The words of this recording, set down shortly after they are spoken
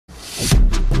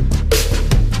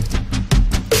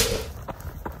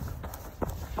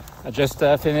I just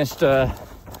finished a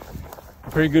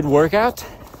pretty good workout.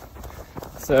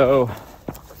 So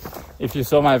if you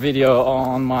saw my video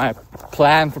on my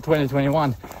plan for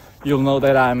 2021, you'll know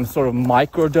that I'm sort of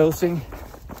microdosing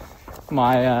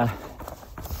my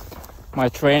my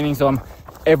training. So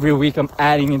every week I'm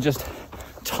adding in just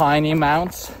tiny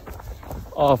amounts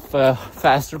of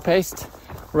faster paced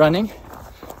running,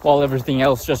 while everything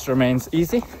else just remains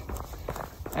easy.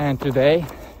 And today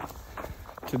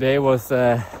was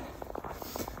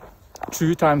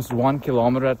 2 times 1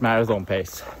 kilometer at marathon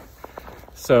pace.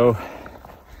 So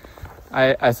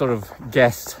I sort of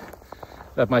guessed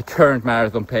that my current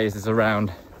marathon pace is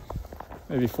around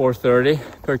maybe 4:30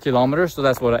 per kilometer, so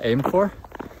that's what I aimed for.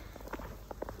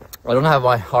 I don't have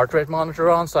my heart rate monitor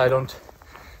on, so I don't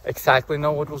exactly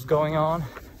know what was going on,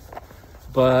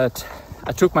 but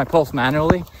I took my pulse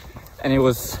manually and it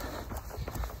was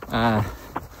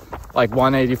like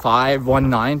 185,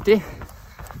 190,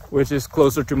 which is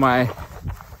closer to my,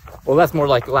 well, that's more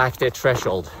like lactate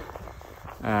threshold,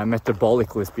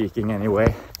 metabolically speaking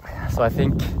anyway. So I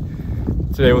think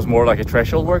today was more like a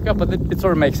threshold workout, but it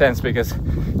sort of makes sense because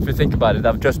if you think about it,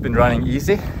 I've just been running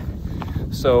easy.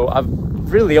 So I've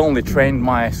really only trained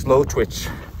my slow twitch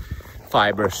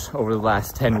fibers over the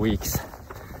last 10 weeks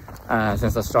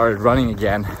since I started running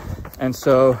again. And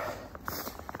so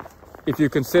if you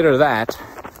consider that,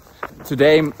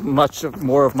 today much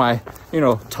more of my,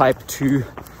 type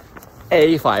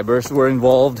 2A fibers were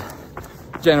involved,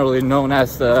 generally known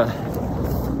as the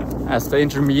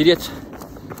intermediate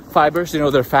fibers.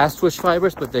 They're fast twitch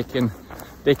fibers, but they can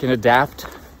adapt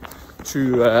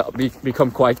to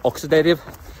become quite oxidative,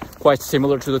 quite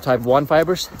similar to the type 1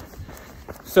 fibers.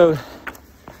 So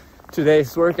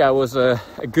today's workout was a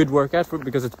good workout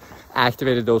because it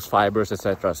activated those fibers,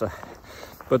 etc. So,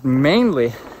 but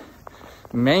mainly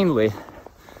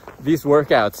these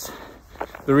workouts,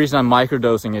 the reason I'm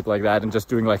microdosing it like that and just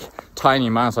doing like tiny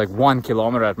amounts, like 1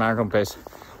 kilometer at marathon pace,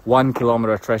 1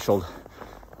 kilometer threshold,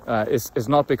 is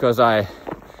not because I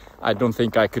don't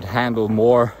think I could handle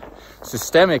more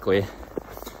systemically.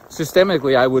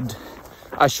 Systemically,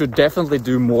 I should definitely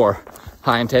do more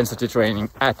high intensity training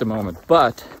at the moment.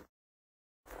 But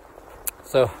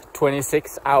so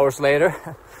 26 hours later,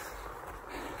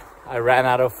 I ran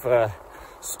out of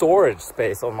storage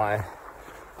space on my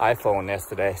iPhone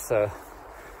yesterday. So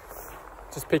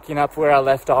just picking up where I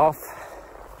left off,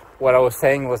 what I was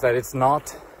saying was that it's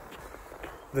not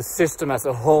the system as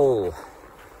a whole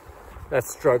that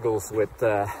struggles with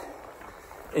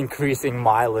increasing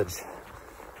mileage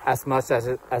as much as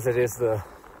it is the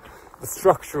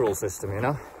structural system,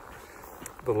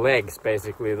 the legs,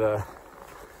 basically, the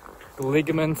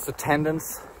ligaments, the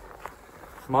tendons,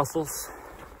 muscles,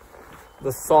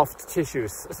 the soft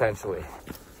tissues, essentially.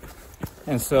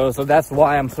 And so that's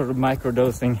why I'm sort of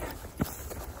microdosing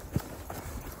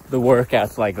the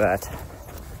workouts like that.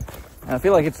 And I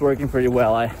feel like it's working pretty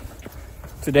well.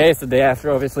 Today is the day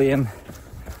after, obviously, and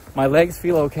my legs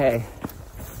feel okay.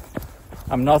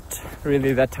 I'm not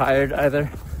really that tired either.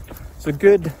 It's a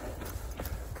good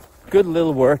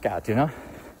little workout,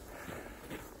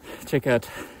 Check out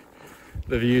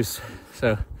the views.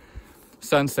 So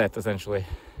sunset, essentially.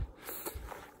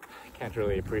 Can't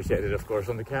really appreciate it, of course,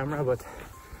 on the camera, but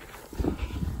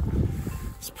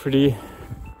it's pretty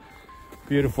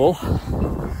beautiful.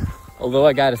 Although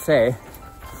I gotta say,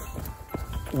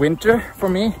 winter for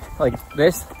me, like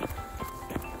this,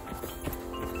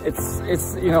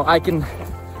 it's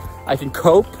I can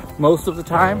cope most of the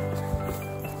time,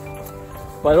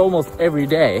 but almost every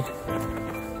day,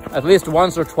 at least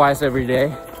once or twice every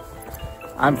day,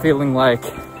 I'm feeling like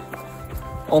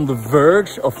on the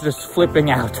verge of just flipping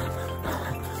out,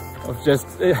 of just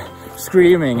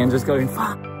screaming and just going,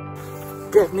 "Fuck,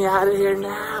 get me out of here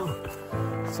now."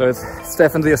 So it's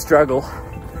definitely a struggle,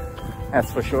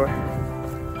 that's for sure.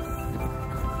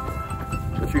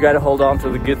 But you gotta hold on to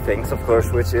the good things, of course,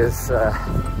 which is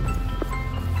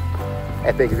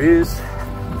epic views,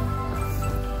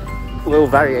 a little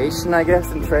variation, I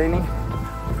guess, in training,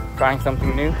 trying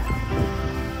something new.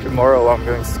 Tomorrow I'm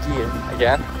going skiing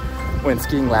again. Went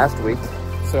skiing last week.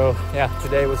 So yeah,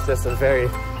 today was just a very,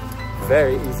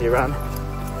 very easy run.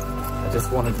 I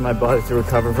just wanted my body to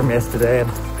recover from yesterday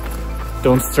and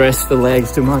don't stress the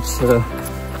legs too much. So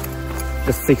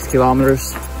just 6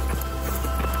 kilometers,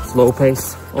 slow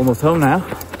pace, almost home now.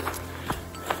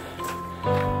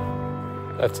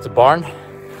 That's the barn.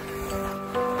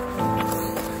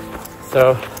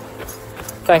 So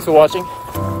thanks for watching.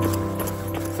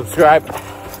 Subscribe,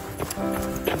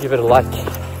 give it a like,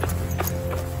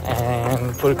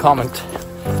 and put a comment.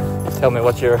 Tell me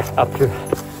what you're up to.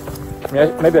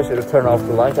 Maybe I should have turned off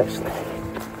the light, actually.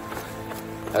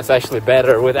 That's actually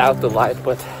better without the light,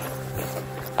 but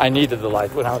I needed the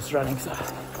light when I was running, so.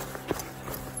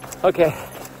 Okay.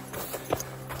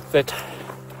 That's it.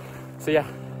 See ya.